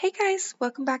Hey guys,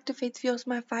 welcome back to Faith Fuels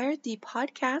My Fire, the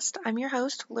podcast. I'm your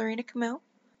host, Lorena Camille.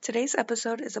 Today's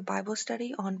episode is a Bible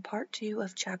study on part 2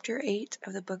 of chapter 8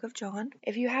 of the book of John.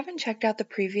 If you haven't checked out the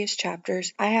previous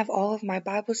chapters, I have all of my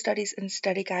Bible studies and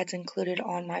study guides included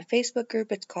on my Facebook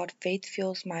group. It's called Faith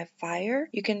Fuels My Fire.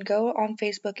 You can go on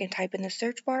Facebook and type in the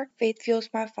search bar, Faith Fuels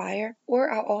My Fire,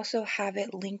 or I'll also have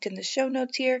it linked in the show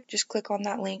notes here. Just click on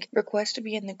that link, request to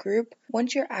be in the group.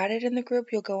 Once you're added in the group,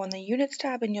 you'll go on the Units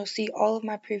tab and you'll see all of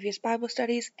my previous Bible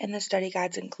studies and the study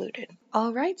guides included.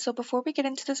 Alright, so before we get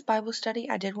into this Bible study,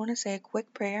 I did want to say a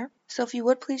quick prayer. So if you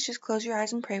would please just close your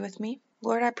eyes and pray with me.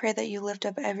 Lord, I pray that you lift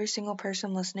up every single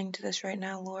person listening to this right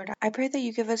now, Lord. I pray that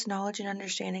you give us knowledge and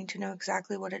understanding to know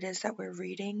exactly what it is that we're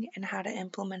reading and how to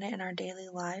implement it in our daily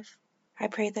life. I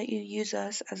pray that you use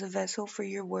us as a vessel for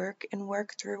your work and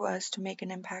work through us to make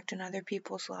an impact in other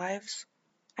people's lives.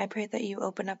 I pray that you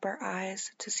open up our eyes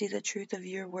to see the truth of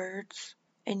your words,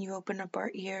 and you open up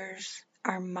our ears,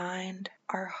 our mind,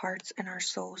 our hearts, and our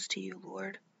souls to you,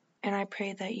 Lord. And I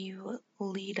pray that you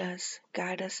lead us,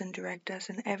 guide us, and direct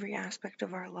us in every aspect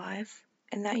of our life,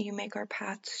 and that you make our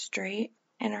paths straight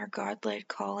and our God-led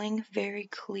calling very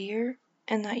clear,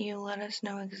 and that you let us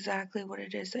know exactly what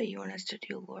it is that you want us to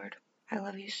do, Lord. I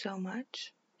love you so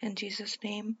much. In Jesus'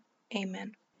 name,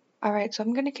 amen. Alright, so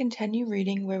I'm going to continue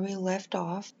reading where we left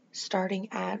off, starting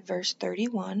at verse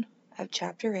 31 of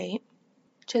chapter 8.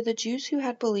 To the Jews who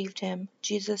had believed him,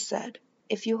 Jesus said,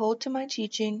 "If you hold to my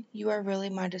teaching, you are really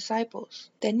my disciples.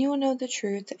 Then you will know the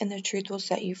truth, and the truth will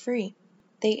set you free."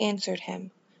 They answered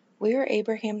him, "We are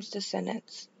Abraham's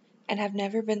descendants, and have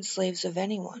never been slaves of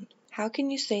anyone. How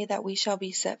can you say that we shall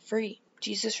be set free?"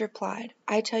 Jesus replied,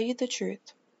 "I tell you the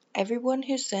truth. Everyone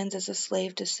who sins is a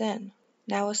slave to sin.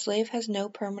 Now a slave has no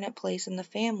permanent place in the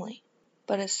family,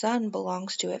 but a son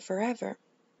belongs to it forever.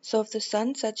 So if the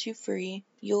Son sets you free,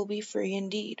 you will be free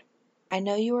indeed. I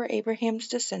know you are Abraham's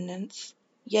descendants,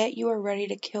 yet you are ready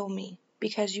to kill me,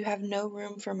 because you have no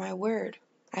room for my word.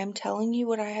 I am telling you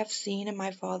what I have seen in my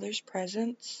Father's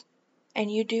presence,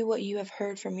 and you do what you have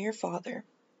heard from your father."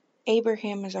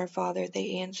 "Abraham is our father,"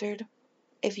 they answered.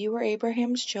 "If you were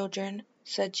Abraham's children,"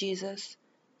 said Jesus,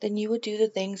 "then you would do the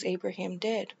things Abraham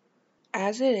did.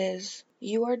 As it is,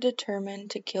 you are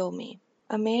determined to kill me,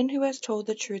 a man who has told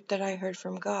the truth that I heard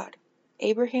from God.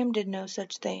 Abraham did no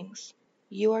such things.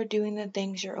 You are doing the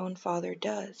things your own father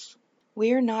does."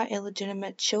 "We are not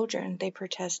illegitimate children," they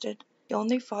protested. "The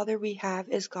only father we have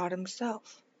is God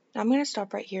himself." Now I'm going to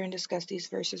stop right here and discuss these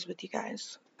verses with you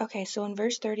guys. Okay, so in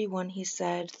verse 31 he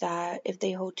said that if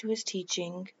they hold to his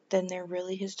teaching, then they're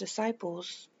really his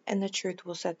disciples, and the truth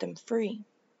will set them free.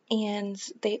 And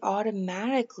they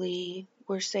automatically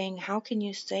were saying, how can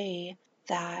you say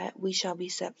that we shall be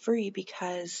set free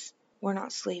because we're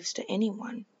not slaves to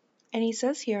anyone? And he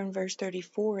says here in verse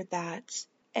 34 that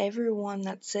everyone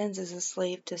that sins is a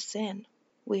slave to sin.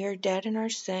 We are dead in our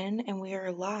sin and we are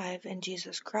alive in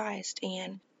Jesus Christ.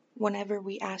 And whenever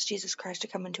we ask Jesus Christ to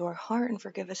come into our heart and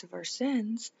forgive us of our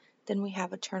sins, then we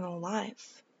have eternal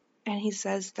life. And he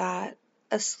says that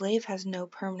a slave has no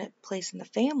permanent place in the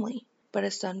family, but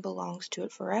a son belongs to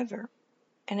it forever.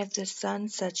 And if the Son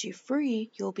sets you free,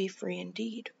 you'll be free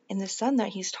indeed. And the Son that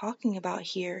he's talking about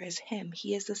here is him.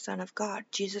 He is the Son of God.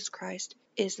 Jesus Christ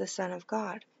is the Son of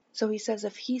God. So he says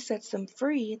if he sets them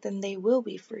free, then they will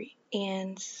be free.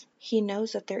 And he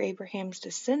knows that they're Abraham's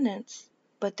descendants,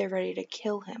 but they're ready to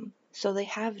kill him. So they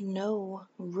have no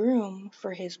room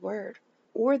for his word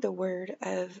or the word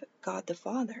of God the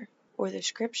Father or the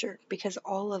scripture, because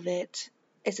all of it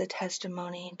is a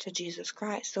testimony to Jesus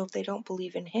Christ. So if they don't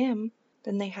believe in him,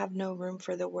 then they have no room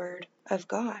for the word of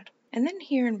God. And then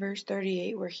here in verse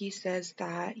 38 where he says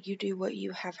that you do what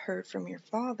you have heard from your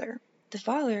father. The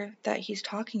father that he's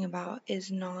talking about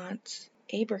is not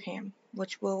Abraham,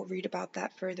 which we'll read about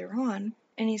that further on.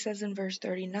 And he says in verse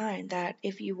 39 that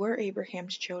if you were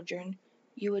Abraham's children,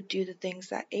 you would do the things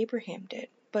that Abraham did.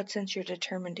 But since you're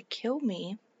determined to kill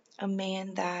me, a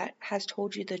man that has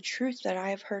told you the truth that I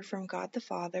have heard from God the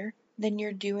Father, then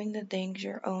you're doing the things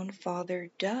your own father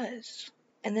does.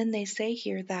 And then they say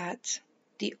here that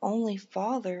the only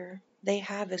father they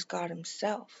have is God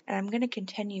himself. And I'm going to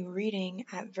continue reading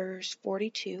at verse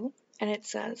 42, and it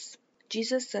says,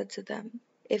 Jesus said to them,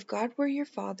 "If God were your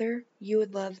father, you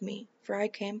would love me, for I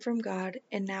came from God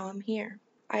and now am here.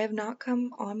 I have not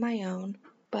come on my own,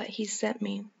 but he sent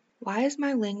me. Why is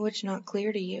my language not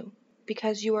clear to you?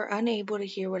 Because you are unable to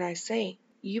hear what I say.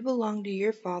 You belong to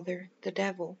your father, the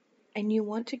devil, and you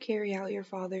want to carry out your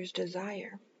father's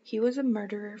desire. He was a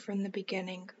murderer from the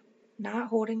beginning, not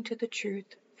holding to the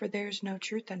truth, for there is no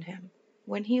truth in him.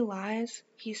 When he lies,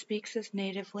 he speaks his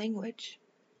native language,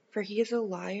 for he is a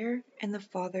liar and the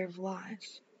father of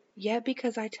lies. Yet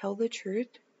because I tell the truth,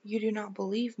 you do not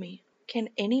believe me. Can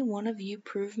any one of you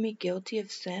prove me guilty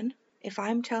of sin? If I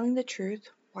am telling the truth,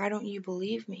 why don't you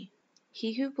believe me?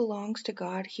 He who belongs to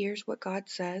God hears what God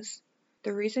says.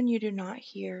 The reason you do not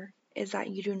hear is that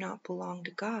you do not belong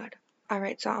to God.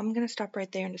 Alright, so I'm going to stop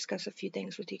right there and discuss a few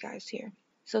things with you guys here.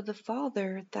 So the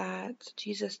father that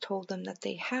Jesus told them that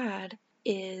they had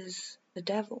is the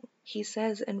devil. He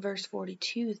says in verse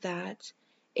 42 that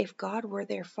if God were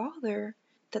their father,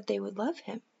 that they would love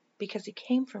him because he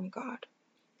came from God.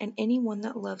 And anyone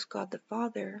that loves God the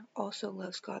Father also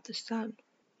loves God the Son.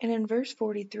 And in verse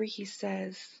 43 he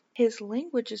says, his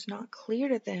language is not clear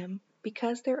to them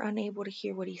because they're unable to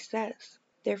hear what he says.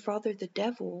 Their father the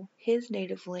devil, his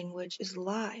native language is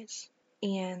lies.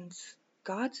 And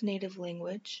God's native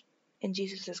language and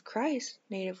Jesus Christ's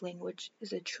native language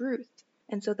is a truth.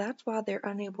 And so that's why they're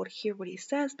unable to hear what he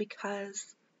says,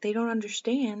 because they don't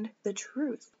understand the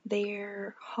truth.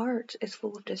 Their heart is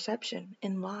full of deception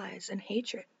and lies and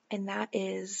hatred. And that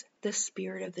is the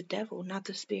spirit of the devil, not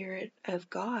the spirit of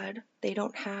God. They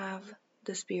don't have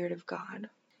the spirit of God.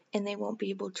 And they won't be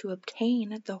able to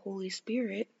obtain the Holy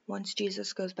Spirit once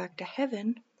Jesus goes back to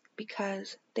heaven,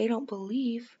 because they don't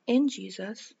believe in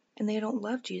Jesus and they don't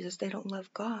love Jesus. They don't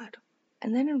love God.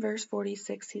 And then in verse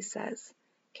 46 he says,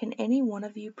 can any one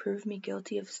of you prove me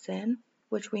guilty of sin?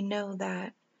 Which we know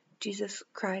that Jesus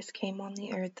Christ came on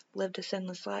the earth, lived a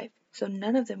sinless life. So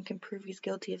none of them can prove he's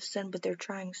guilty of sin, but they're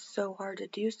trying so hard to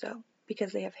do so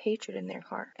because they have hatred in their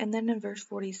heart. And then in verse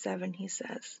 47 he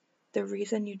says, the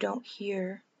reason you don't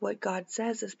hear what God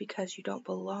says is because you don't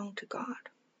belong to God.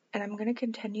 And I'm going to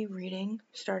continue reading,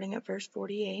 starting at verse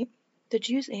 48. The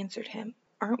Jews answered him,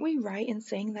 aren't we right in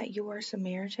saying that you are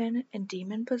Samaritan and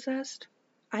demon-possessed?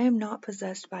 I am not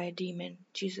possessed by a demon,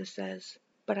 Jesus says,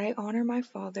 but I honor my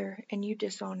Father, and you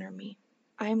dishonor me.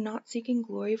 I am not seeking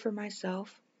glory for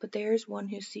myself, but there is one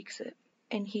who seeks it,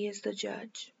 and he is the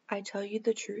judge. I tell you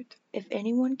the truth. If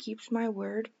anyone keeps my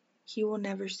word, he will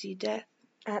never see death.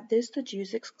 At this the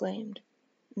Jews exclaimed,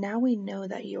 now we know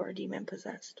that you are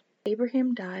demon-possessed.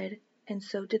 Abraham died, and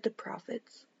so did the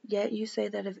prophets. Yet you say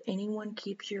that if anyone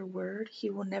keeps your word, he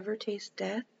will never taste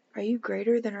death. Are you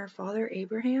greater than our father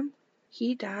Abraham?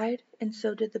 He died, and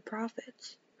so did the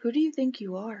prophets. Who do you think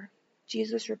you are?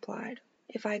 Jesus replied,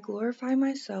 if I glorify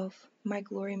myself, my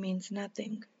glory means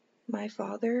nothing. My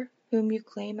Father, whom you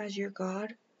claim as your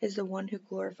God, is the one who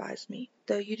glorifies me.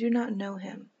 Though you do not know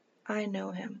him, I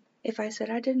know him. If I said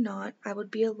I did not, I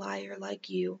would be a liar like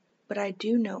you, but I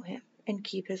do know him and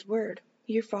keep his word.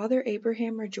 Your father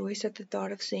Abraham rejoiced at the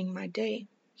thought of seeing my day.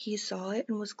 He saw it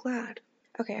and was glad.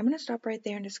 Okay, I'm going to stop right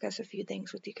there and discuss a few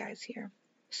things with you guys here.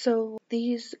 So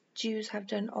these Jews have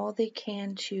done all they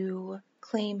can to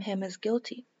claim him as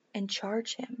guilty and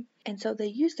charge him. And so they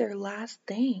use their last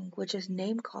thing, which is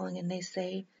name calling, and they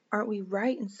say, aren't we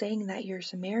right in saying that you're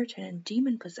Samaritan and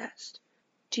demon possessed?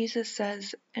 Jesus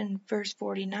says in verse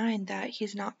 49 that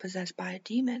he's not possessed by a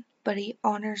demon, but he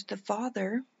honors the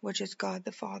Father, which is God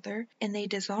the Father, and they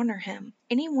dishonor him.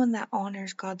 Anyone that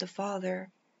honors God the Father,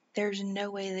 there's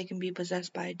no way they can be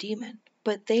possessed by a demon.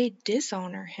 But they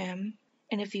dishonor him,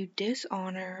 and if you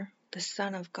dishonor the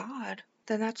Son of God,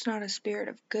 then that's not a spirit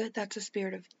of good, that's a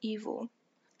spirit of evil.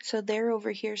 So they're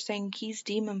over here saying he's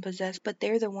demon possessed, but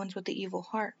they're the ones with the evil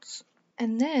hearts.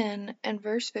 And then in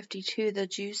verse 52, the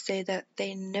Jews say that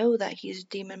they know that he's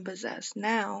demon possessed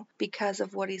now because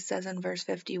of what he says in verse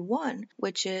 51,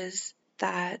 which is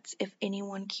that if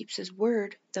anyone keeps his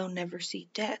word, they'll never see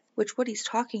death. Which what he's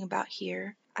talking about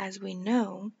here, as we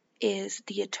know, is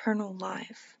the eternal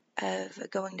life of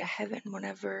going to heaven.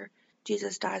 Whenever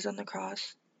Jesus dies on the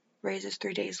cross, raises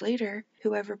 3 days later,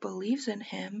 whoever believes in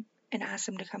him and asks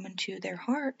him to come into their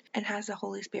heart and has the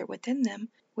Holy Spirit within them,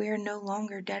 we are no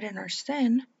longer dead in our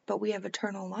sin, but we have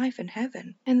eternal life in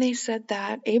heaven. And they said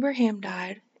that Abraham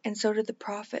died, and so did the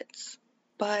prophets.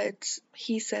 But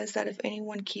he says that if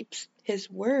anyone keeps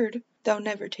his word, they'll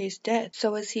never taste death.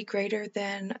 So is he greater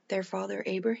than their father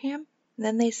Abraham? And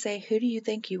then they say, who do you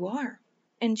think you are?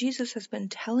 And Jesus has been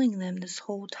telling them this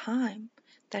whole time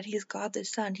that he's God the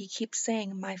Son. He keeps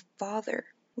saying, my Father,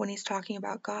 when he's talking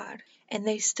about God. And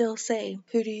they still say,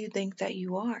 who do you think that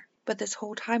you are? But this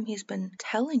whole time he's been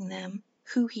telling them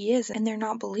who he is, and they're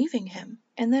not believing him.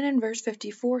 And then in verse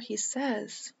 54 he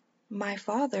says, my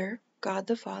Father, God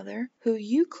the Father, who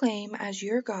you claim as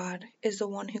your God, is the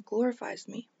one who glorifies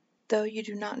me, though you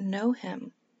do not know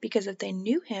him, because if they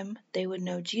knew him, they would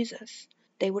know Jesus.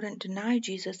 They wouldn't deny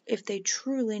Jesus if they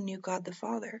truly knew God the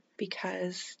Father,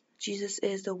 because Jesus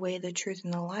is the way, the truth,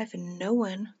 and the life, and no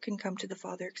one can come to the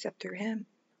Father except through him.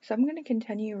 So I'm going to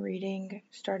continue reading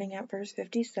starting at verse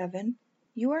 57.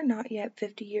 You are not yet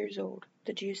 50 years old,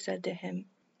 the Jews said to him,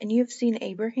 and you have seen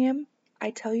Abraham?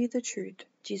 I tell you the truth,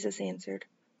 Jesus answered.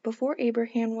 Before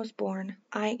Abraham was born,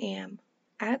 I am.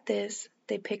 At this,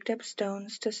 they picked up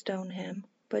stones to stone him,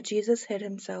 but Jesus hid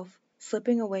himself,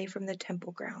 slipping away from the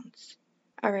temple grounds.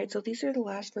 Alright, so these are the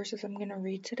last verses I'm going to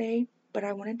read today, but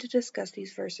I wanted to discuss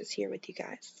these verses here with you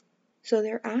guys. So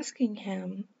they're asking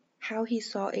him how he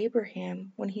saw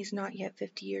Abraham when he's not yet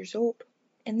 50 years old.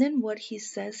 And then what he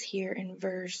says here in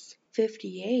verse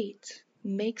 58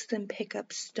 makes them pick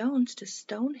up stones to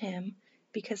stone him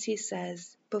because he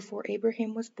says, before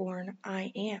Abraham was born,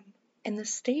 I am. And the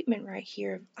statement right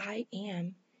here of I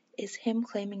am is him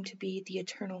claiming to be the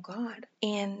eternal God.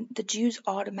 And the Jews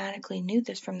automatically knew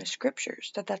this from the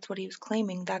scriptures, that that's what he was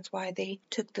claiming. That's why they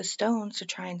took the stones to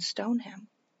try and stone him.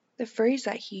 The phrase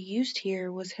that he used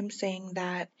here was him saying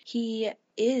that he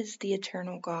is the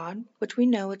eternal God, which we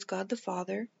know it's God the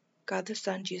Father, God the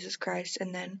Son, Jesus Christ,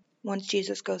 and then once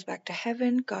Jesus goes back to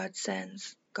heaven, God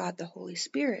sends God the Holy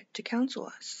Spirit to counsel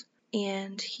us.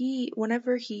 And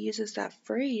whenever he uses that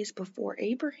phrase before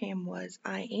Abraham was,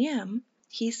 I am,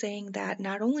 he's saying that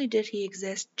not only did he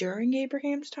exist during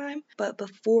Abraham's time, but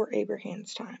before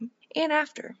Abraham's time and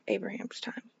after Abraham's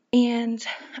time. And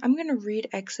I'm going to read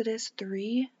Exodus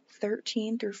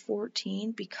 3:13 through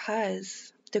 14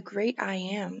 because the great I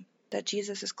am that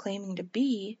Jesus is claiming to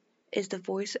be is the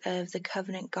voice of the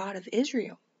covenant God of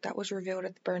Israel that was revealed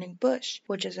at the burning bush,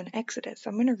 which is in Exodus.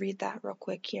 I'm going to read that real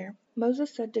quick here.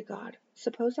 Moses said to God,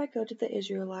 suppose I go to the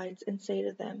Israelites and say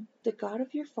to them, the God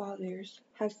of your fathers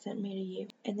has sent me to you.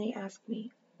 And they ask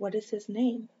me, what is his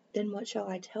name? Then what shall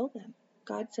I tell them?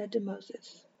 God said to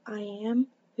Moses, I am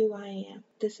who I am.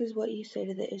 This is what you say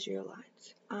to the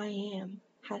Israelites. I am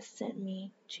has sent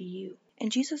me to you.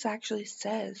 And Jesus actually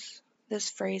says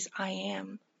this phrase, I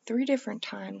am, 3 different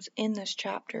times in this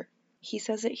chapter. He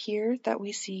says it here that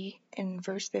we see in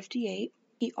verse 58.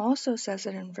 He also says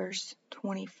it in verse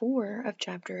 24 of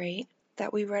chapter 8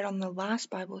 that we read on the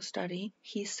last Bible study.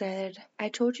 He said, I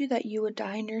told you that you would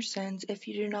die in your sins if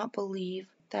you do not believe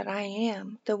that I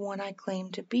am the one I claim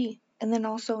to be. And then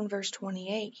also in verse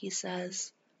 28 he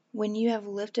says, when you have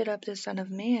lifted up the Son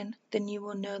of Man, then you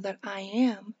will know that I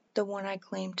am the one I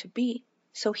claim to be.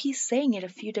 So he's saying it a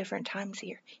few different times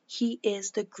here. He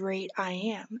is the great I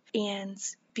am. And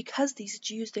because these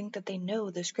Jews think that they know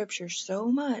the scriptures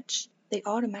so much, they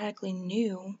automatically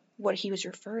knew what he was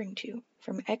referring to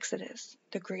from Exodus,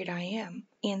 the great I am.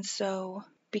 And so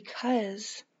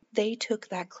because they took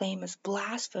that claim as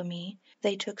blasphemy,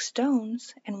 they took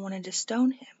stones and wanted to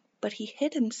stone him. But he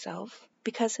hid himself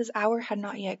because his hour had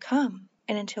not yet come.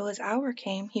 And until his hour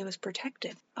came, he was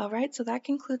protected. Alright, so that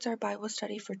concludes our Bible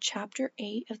study for chapter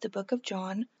 8 of the book of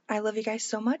John. I love you guys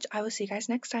so much. I will see you guys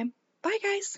next time. Bye, guys!